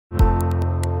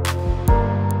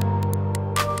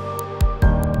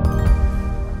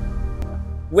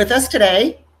With us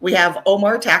today, we have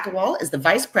Omar Takawal as the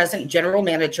Vice President General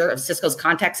Manager of Cisco's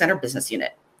Contact Center Business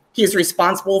Unit. He is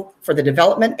responsible for the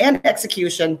development and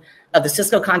execution of the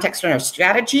Cisco Contact Center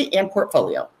strategy and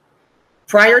portfolio.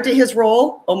 Prior to his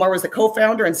role, Omar was the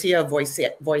co-founder and CEO of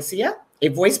Voicea, a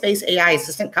voice-based AI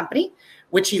assistant company,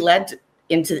 which he led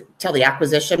until the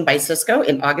acquisition by Cisco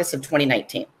in August of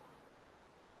 2019.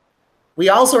 We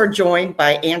also are joined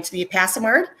by Anthony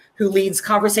Passamard, who leads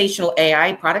conversational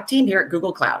AI product team here at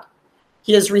Google Cloud.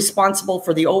 He is responsible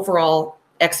for the overall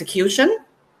execution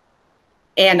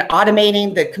and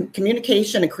automating the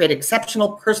communication and create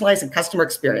exceptional, personalized, and customer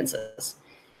experiences.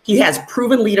 He has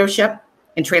proven leadership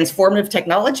in transformative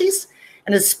technologies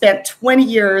and has spent 20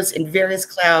 years in various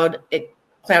cloud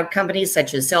companies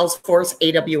such as Salesforce,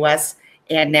 AWS,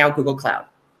 and now Google Cloud.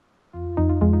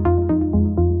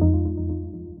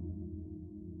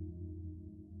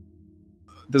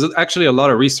 There's actually a lot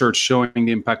of research showing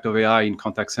the impact of AI in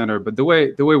contact center, but the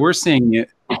way we're seeing it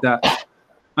is that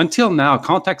until now,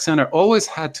 contact center always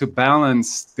had to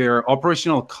balance their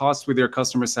operational costs with their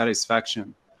customer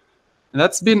satisfaction. And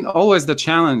that's been always the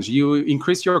challenge. You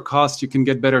increase your cost, you can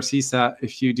get better CSAT.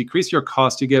 If you decrease your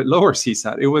cost, you get lower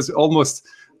CSAT. It was almost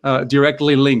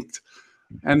directly linked.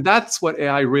 And that's what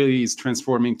AI really is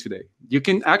transforming today. You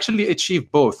can actually achieve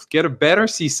both, get a better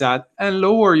CSAT and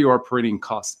lower your operating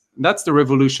costs. That's the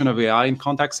revolution of AI in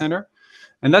contact center.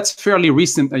 And that's fairly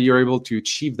recent that you're able to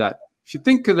achieve that. If you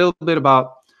think a little bit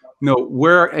about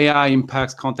where AI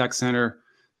impacts contact center,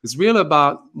 it's really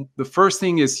about the first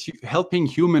thing is helping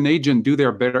human agent do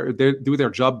their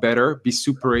job better, be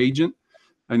super agent,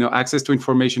 access to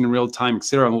information in real time, et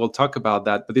cetera. And we'll talk about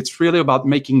that. But it's really about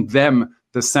making them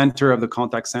the center of the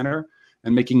contact center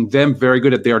and making them very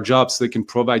good at their job so they can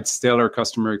provide stellar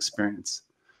customer experience.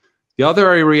 The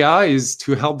other area is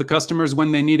to help the customers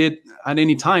when they need it at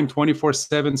any time,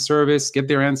 24/7 service, get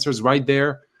their answers right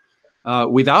there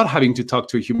without having to talk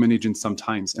to a human agent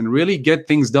sometimes, and really get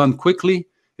things done quickly,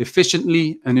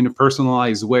 efficiently, and in a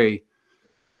personalized way.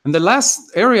 And the last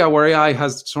area where AI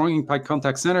has strong impact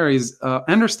contact center is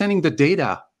understanding the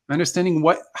data, understanding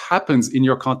what happens in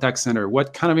your contact center.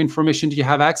 What kind of information do you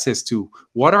have access to?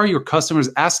 What are your customers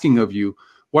asking of you?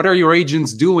 What are your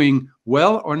agents doing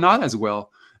well or not as well?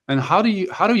 And how do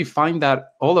you find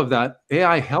that all of that?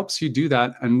 AI helps you do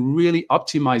that and really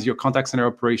optimize your contact center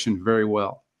operation very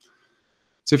well.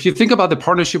 So if you think about the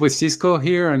partnership with Cisco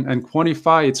here and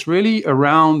quantify, it's really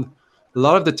around a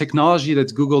lot of the technology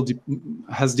that Google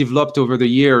has developed over the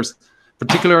years,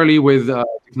 particularly with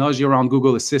technology around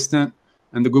Google Assistant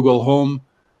and the Google Home,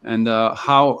 and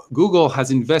how Google has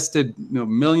invested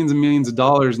millions and millions of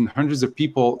dollars and hundreds of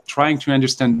people trying to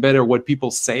understand better what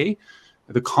people say,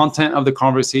 the content of the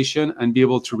conversation, and be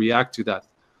able to react to that.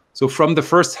 So from the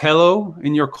first hello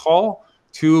in your call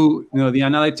to the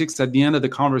analytics at the end of the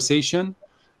conversation,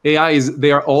 AI is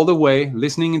there all the way,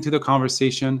 listening into the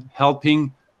conversation,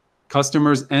 helping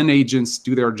customers and agents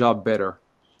do their job better.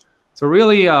 So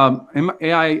really,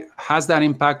 AI has that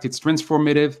impact. It's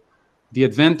transformative. The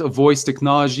advent of voice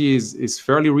technology is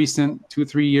fairly recent,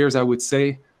 2-3 years, I would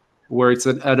say, where it's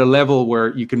at a level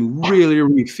where you can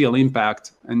really feel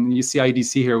impact. And you see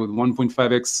IDC here with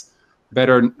 1.5x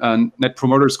better net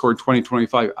promoter score in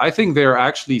 2025. I think they're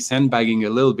actually sandbagging a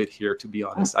little bit here, to be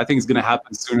honest. I think it's going to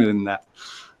happen sooner than that.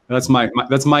 That's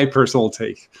my personal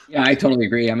take. Yeah, I totally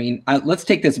agree. I mean, let's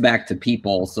take this back to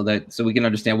people so we can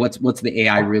understand what's the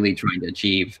AI really trying to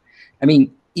achieve. I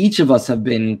mean, each of us have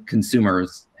been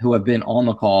consumers who have been on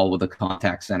the call with a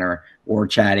contact center or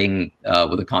chatting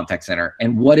with a contact center.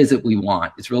 And what is it we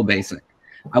want? It's real basic.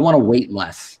 I want to wait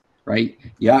less, right?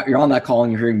 Yeah, you're on that call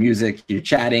and you're hearing music, you're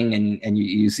chatting, and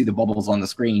you see the bubbles on the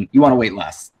screen. You want to wait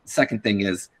less. Second thing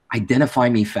is identify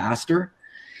me faster.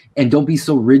 And don't be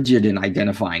so rigid in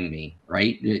identifying me,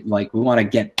 right? Like, we want to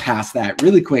get past that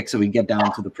really quick so we get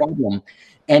down to the problem.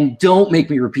 And don't make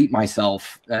me repeat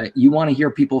myself. You want to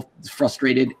hear people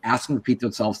frustrated, ask them to repeat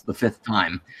themselves the 5th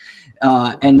time.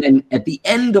 And then at the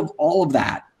end of all of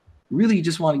that, really you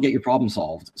just want to get your problem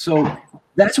solved. So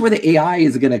that's where the AI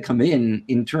is going to come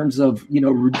in terms of,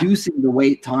 reducing the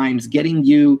wait times, getting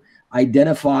you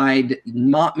identified,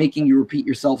 not making you repeat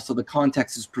yourself so the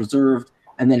context is preserved,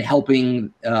 and then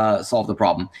helping solve the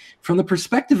problem. From the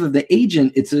perspective of the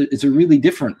agent, it's a really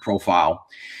different profile.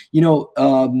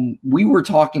 We were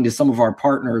talking to some of our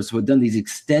partners who had done these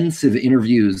extensive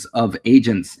interviews of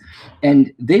agents,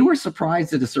 and they were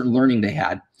surprised at a certain learning they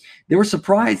had. They were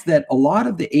surprised that a lot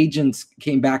of the agents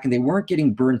came back and they weren't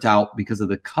getting burnt out because of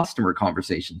the customer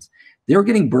conversations. They were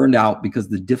getting burned out because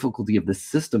of the difficulty of the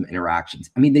system interactions.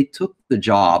 I mean, they took the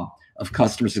job of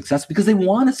customer success because they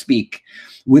want to speak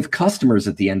with customers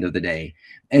at the end of the day.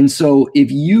 And so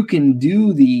if you can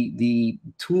do the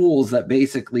tools that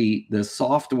basically the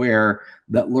software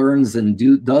that learns and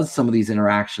does some of these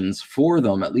interactions for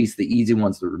them, at least the easy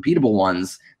ones, the repeatable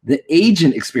ones, the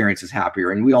agent experience is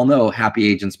happier. And we all know happy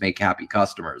agents make happy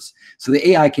customers. So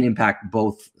the AI can impact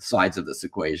both sides of this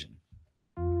equation.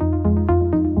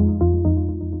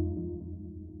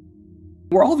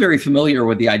 We're all very familiar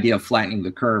with the idea of flattening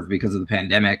the curve because of the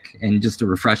pandemic. And just to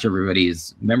refresh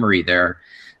everybody's memory there,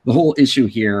 the whole issue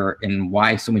here and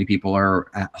why so many people are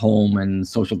at home and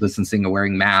social distancing and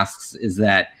wearing masks is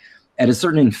that at a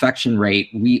certain infection rate,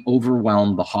 we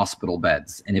overwhelm the hospital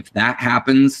beds. And if that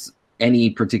happens, any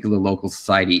particular local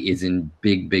society is in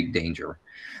big, big danger.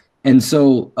 And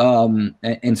so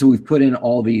we've put in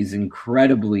all these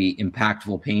incredibly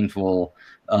impactful, painful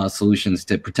solutions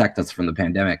to protect us from the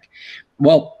pandemic.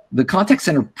 Well, the contact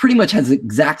center pretty much has the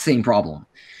exact same problem.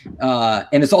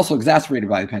 And it's also exacerbated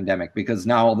by the pandemic because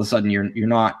now all of a sudden you're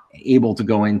not able to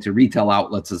go into retail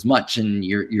outlets as much, and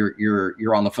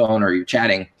you're on the phone or you're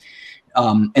chatting,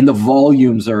 and the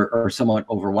volumes are somewhat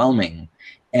overwhelming.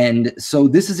 And so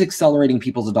this is accelerating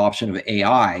people's adoption of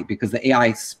AI because the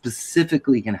AI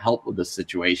specifically can help with this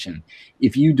situation.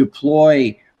 If you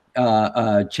deploy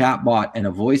a chatbot and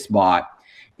a voice bot,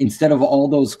 instead of all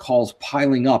those calls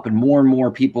piling up and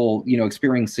more people,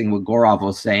 experiencing what Gaurav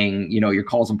was saying, your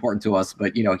call's important to us,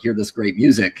 but, hear this great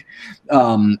music.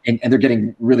 And they're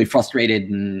getting really frustrated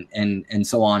and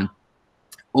so on.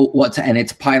 And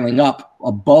it's piling up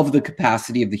above the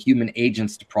capacity of the human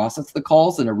agents to process the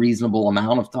calls in a reasonable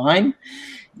amount of time.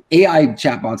 AI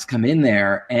chatbots come in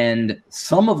there, and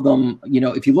some of them,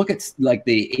 if you look at like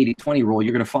the 80-20 rule,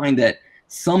 you're going to find that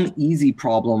some easy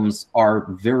problems are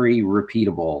very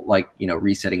repeatable, like,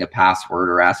 resetting a password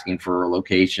or asking for a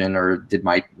location or did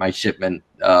my shipment,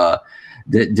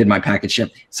 did my package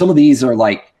ship? Some of these are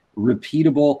like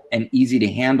repeatable and easy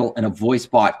to handle, and a voice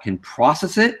bot can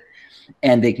process it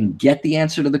and they can get the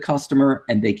answer to the customer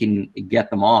and they can get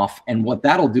them off. And what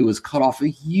that'll do is cut off a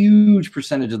huge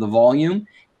percentage of the volume,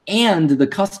 and the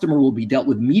customer will be dealt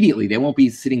with immediately. They won't be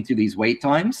sitting through these wait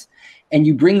times. And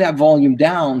you bring that volume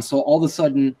down, so all of a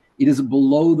sudden it is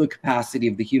below the capacity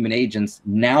of the human agents.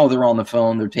 Now they're on the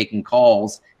phone, they're taking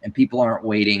calls, and people aren't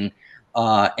waiting.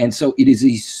 And so it is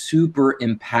a super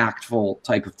impactful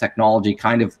type of technology,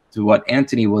 kind of to what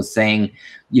Anthony was saying.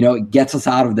 It gets us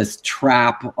out of this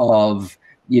trap of,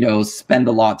 spend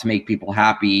a lot to make people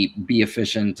happy, be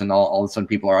efficient, and all of a sudden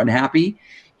people are unhappy.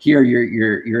 Here,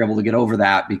 you're able to get over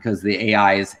that because the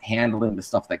AI is handling the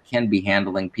stuff that can be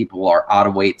handling. People are out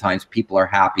of wait times. People are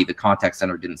happy. The contact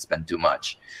center didn't spend too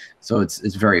much. So it's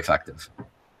very effective.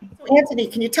 So Anthony,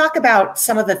 can you talk about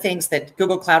some of the things that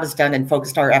Google Cloud has done and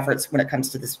focused our efforts when it comes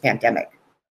to this pandemic?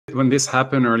 When this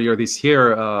happened earlier this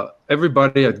year,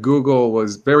 everybody at Google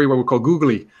was very what we call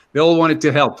googly. They all wanted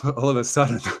to help all of a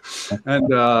sudden.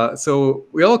 And so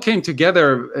we all came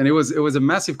together, and it was a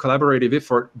massive collaborative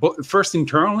effort, first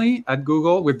internally at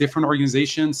Google with different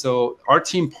organizations. So our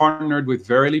team partnered with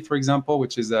Verily, for example,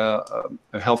 which is a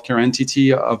healthcare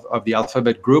entity of the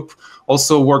Alphabet Group.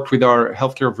 Also worked with our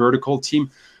healthcare vertical team,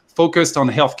 focused on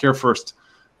healthcare first.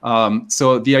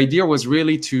 So the idea was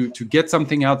really to get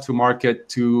something out to market,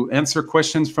 to answer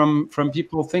questions from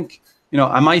people. Think,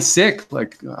 am I sick?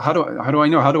 Like, how do I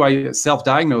know? How do I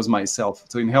self-diagnose myself?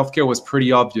 So in healthcare was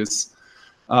pretty obvious.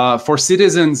 For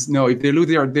citizens, if they lose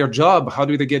their job, how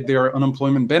do they get their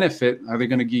unemployment benefit? Are they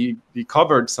going to be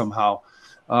covered somehow?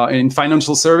 In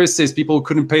financial services, people who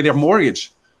couldn't pay their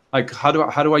mortgage. Like, how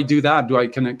do I do that?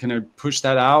 Can I push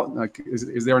that out? Like,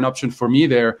 is there an option for me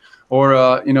there?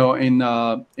 Or in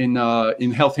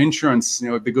health insurance,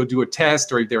 if they go do a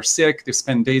test, or if they're sick, they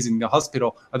spend days in the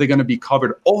hospital, are they going to be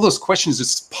covered? All those questions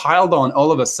just piled on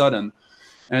all of a sudden,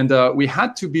 and we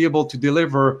had to be able to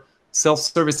deliver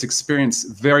self-service experience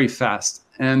very fast.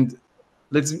 And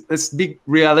let's be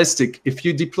realistic. If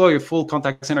you deploy a full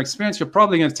contact center experience, you're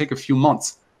probably going to take a few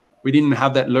months. We didn't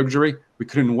have that luxury. We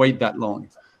couldn't wait that long.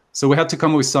 So we had to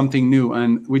come up with something new,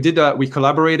 and we did that. We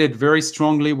collaborated very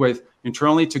strongly with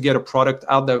internally to get a product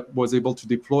out that was able to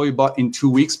deploy a bot in 2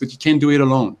 weeks, but you can't do it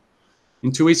alone.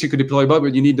 In 2 weeks, you could deploy a bot,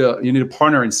 but you need a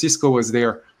partner, and Cisco was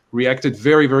there, reacted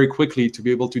very, very quickly to be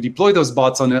able to deploy those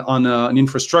bots on an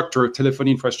infrastructure,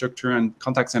 telephony infrastructure and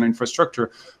contact center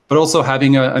infrastructure, but also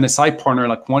having an SI partner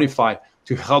like Quantify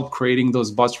to help creating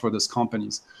those bots for those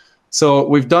companies. So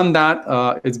we've done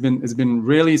that. It's been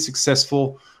really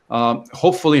successful.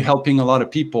 Hopefully helping a lot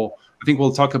of people. I think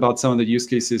we'll talk about some of the use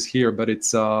cases here, but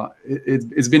it's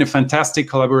been a fantastic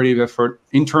collaborative effort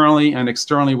internally and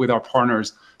externally with our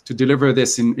partners to deliver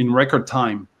this in record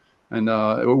time. And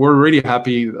we're really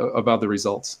happy about the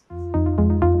results.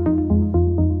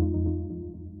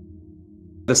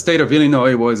 The state of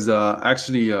Illinois was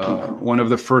actually one of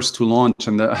the first to launch,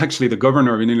 and actually the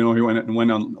governor of Illinois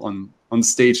went on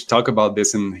stage to talk about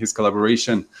this in his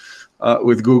collaboration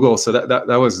with Google. So that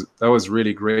was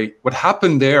really great. What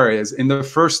happened there is in the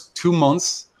first 2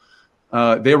 months,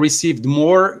 they received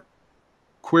more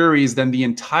queries than the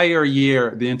entire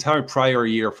prior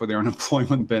year for their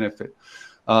unemployment benefit.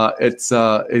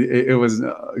 It was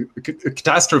a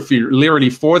catastrophe, literally,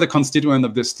 for the constituent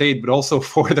of the state, but also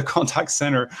for the contact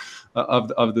center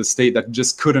of the state that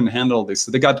just couldn't handle this.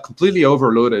 So they got completely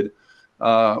overloaded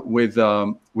with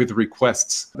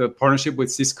requests. The partnership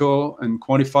with Cisco and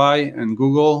Quantify and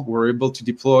Google were able to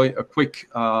deploy a quick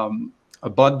a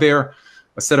bot there,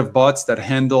 a set of bots that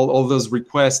handle all those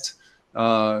requests,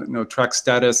 track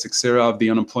status, etc., of the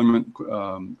unemployment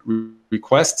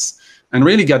requests, and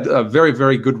really get very,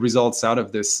 very good results out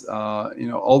of this.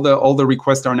 All the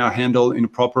requests are now handled in a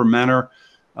proper manner.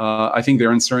 I think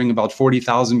they're answering about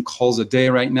 40,000 calls a day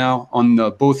right now on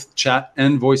both chat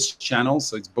and voice channels.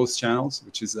 So it's both channels,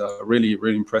 which is really,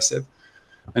 really impressive.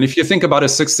 And if you think about a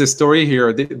success story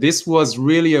here, this was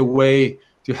really a way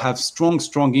to have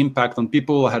strong impact on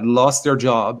people who had lost their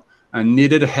job and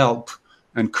needed help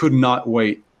and could not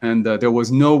wait. And there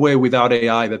was no way without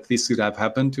AI that this could have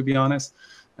happened, to be honest.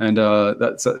 And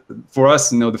that's for us,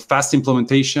 the fast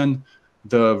implementation,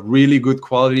 the really good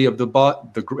quality of the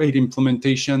bot, the great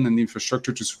implementation, and the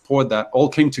infrastructure to support that all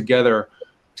came together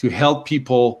to help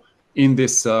people in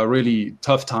this really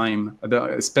tough time,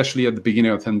 especially at the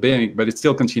beginning of the pandemic, but it's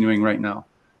still continuing right now.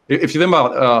 If you think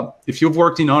about, if you've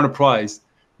worked in enterprise,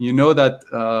 you know that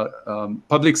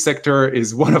public sector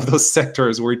is one of those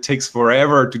sectors where it takes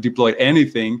forever to deploy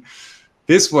anything.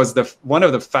 This was one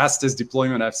of the fastest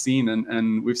deployment I've seen,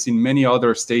 and we've seen many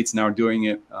other states now doing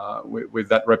it with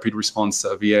that rapid response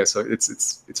VA. So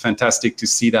it's fantastic to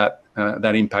see that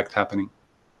impact happening.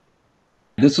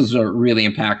 This was really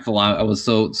impactful. I was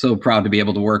so proud to be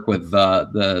able to work with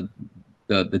the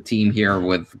team here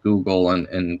with Google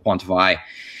and Quantify.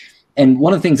 And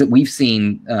one of the things that we've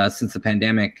seen since the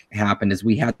pandemic happened is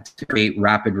we had to create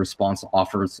rapid response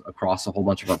offers across a whole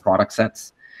bunch of our product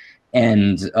sets.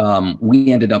 And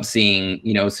we ended up seeing,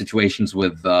 situations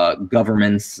with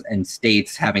governments and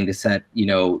states having to set,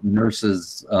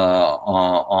 nurses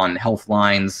on health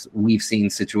lines. We've seen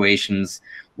situations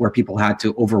where people had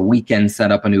to, over weekends,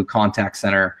 set up a new contact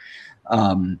center.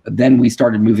 Then we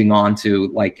started moving on to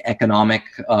like economic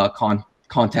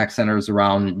contact centers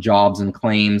around jobs and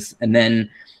claims. And then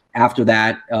after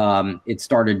that, it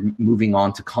started moving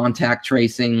on to contact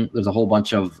tracing. There's a whole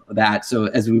bunch of that. So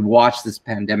as we watch this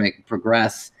pandemic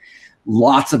progress,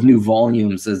 lots of new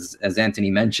volumes, as Anthony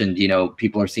mentioned,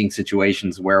 people are seeing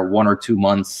situations where 1 or 2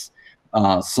 months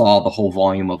saw the whole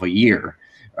volume of a year,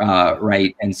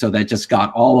 right? And so that just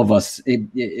got all of us,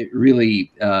 it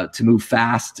really, to move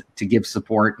fast, to give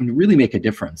support, and really make a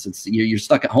difference. It's you're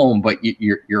stuck at home, but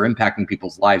you're impacting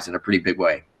people's lives in a pretty big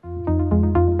way.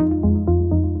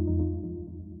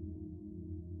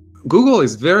 Google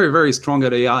is very, very strong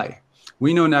at AI.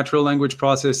 We know natural language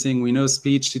processing. We know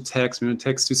speech to text. We know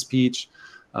text to speech.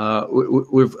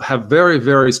 We have very,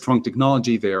 very strong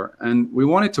technology there. And we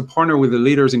wanted to partner with the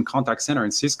leaders in contact center.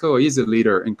 And Cisco is a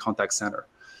leader in contact center.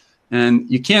 And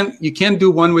you can't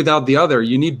do one without the other.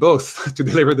 You need both to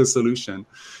deliver the solution.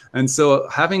 And so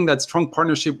having that strong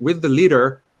partnership with the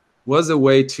leader was a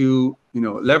way to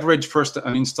leverage first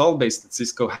an install base that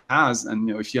Cisco has. And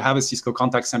if you have a Cisco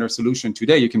contact center solution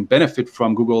today, you can benefit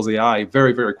from Google's AI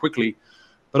very, very quickly,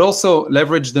 but also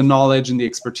leverage the knowledge and the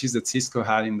expertise that Cisco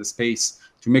had in the space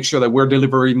to make sure that we're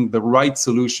delivering the right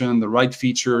solution, the right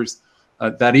features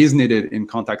that is needed in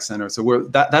contact center. So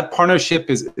that partnership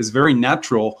is very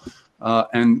natural,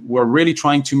 and we're really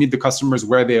trying to meet the customers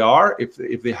where they are.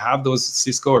 If they have those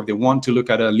Cisco, or if they want to look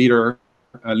at a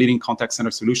leading contact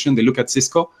center solution, they look at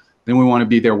Cisco, then we want to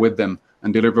be there with them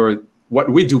and deliver what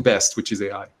we do best, which is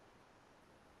AI.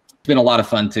 It's been a lot of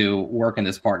fun to work in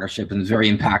this partnership, and it's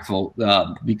very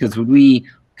impactful because when we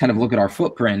kind of look at our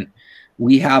footprint,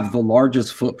 we have the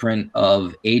largest footprint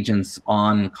of agents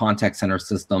on contact center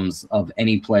systems of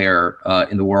any player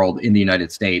in the world in the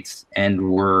United States.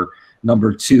 And we're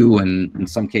number 2, and in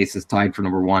some cases tied for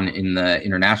number 1 in the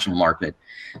international market.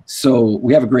 So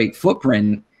we have a great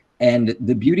footprint. And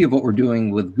the beauty of what we're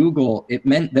doing with Google, it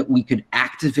meant that we could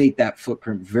activate that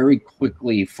footprint very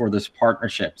quickly for this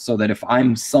partnership, so that if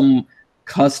I'm some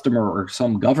customer or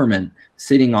some government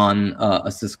sitting on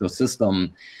a Cisco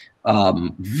system,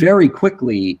 very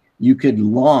quickly you could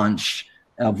launch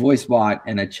a voice bot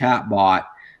and a chat bot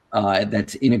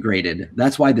that's integrated.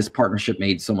 That's why this partnership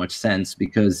made so much sense,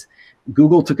 because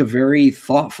Google took a very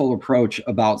thoughtful approach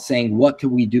about saying, what can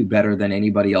we do better than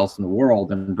anybody else in the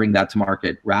world, and bring that to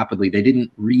market rapidly. They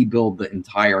didn't rebuild the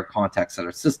entire contact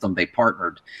center system. They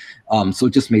partnered. So it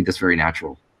just made this very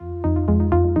natural.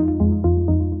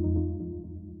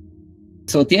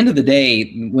 So at the end of the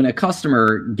day, when a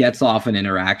customer gets off an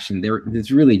interaction,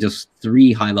 there's really just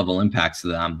 3 high-level impacts to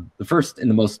them. The first and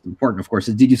the most important, of course,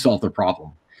 is, did you solve their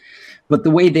problem? But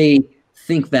the way they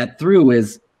think that through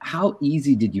is, how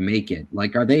easy did you make it?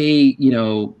 Like, are they,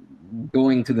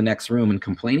 going to the next room and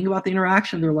complaining about the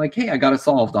interaction? They're like, hey, I got it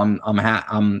solved. I'm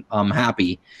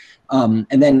happy. And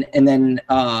then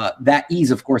that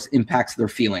ease, of course, impacts their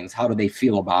feelings. How do they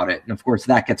feel about it? And of course,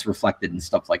 that gets reflected in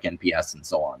stuff like NPS and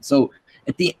so on. So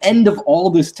at the end of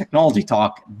all this technology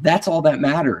talk, that's all that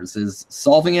matters, is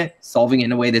solving it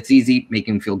in a way that's easy,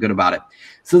 making them feel good about it.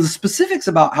 So the specifics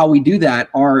about how we do that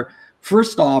are,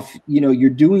 first off, you're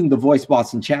doing the voice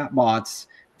bots and chat bots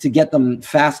to get them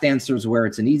fast answers where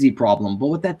it's an easy problem. But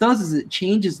what that does is it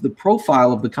changes the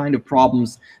profile of the kind of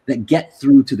problems that get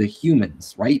through to the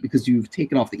humans, right? Because you've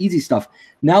taken off the easy stuff.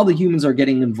 Now the humans are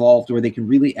getting involved where they can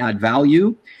really add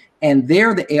value. And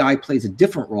there the AI plays a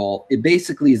different role. It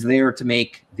basically is there to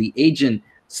make the agent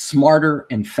smarter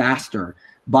and faster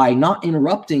by not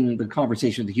interrupting the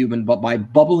conversation with the human, but by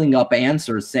bubbling up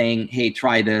answers saying, hey,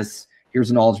 try this. Here's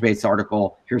a knowledge-based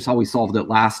article. Here's how we solved it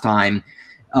last time.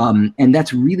 And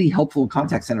that's really helpful in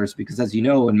contact centers, because as you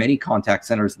know, in many contact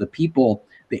centers, the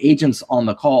agents on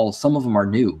the call, some of them are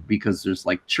new because there's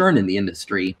like churn in the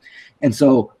industry. And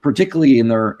so particularly in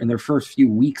their first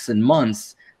few weeks and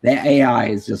months, the AI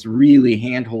is just really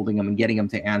hand-holding them and getting them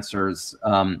to answers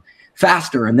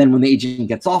faster. And then when the agent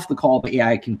gets off the call, the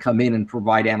AI can come in and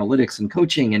provide analytics and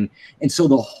coaching. And so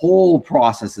the whole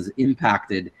process is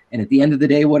impacted. And at the end of the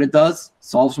day, what it does,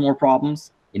 solves more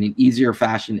problems in an easier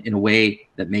fashion, in a way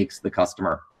that makes the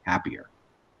customer happier.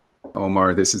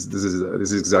 Omar, this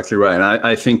is exactly right. And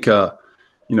I think,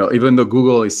 even though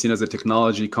Google is seen as a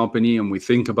technology company and we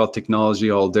think about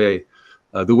technology all day,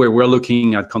 the way we're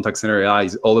looking at contact center AI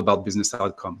is all about business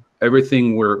outcome.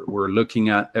 Everything we're looking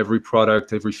at, every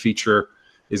product, every feature,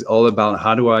 is all about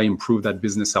how do I improve that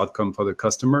business outcome for the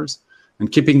customers. And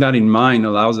keeping that in mind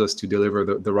allows us to deliver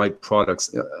the right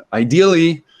products.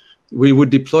 Ideally, we would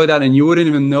deploy that and you wouldn't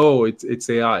even know it's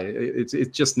AI. It's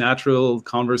just natural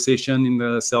conversation in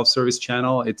the self-service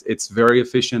channel. It's very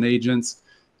efficient agents.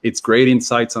 It's great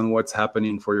insights on what's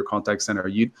happening for your contact center.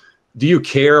 Do you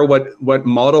care what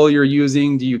model you're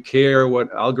using? Do you care what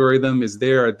algorithm is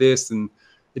there or this? And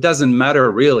it doesn't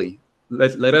matter really.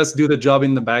 Let us do the job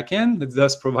in the back end. Let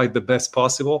us provide the best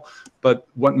possible. But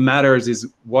what matters is,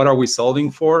 what are we solving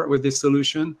for with this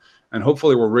solution? And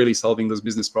hopefully we're really solving those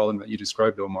business problems that you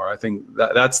described, Omar. I think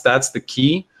that's the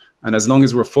key. And as long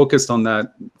as we're focused on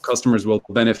that, customers will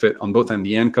benefit on both end,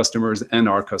 the end customers and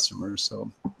our customers.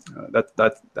 So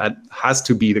that has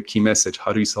to be the key message.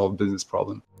 How do you solve business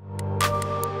problem?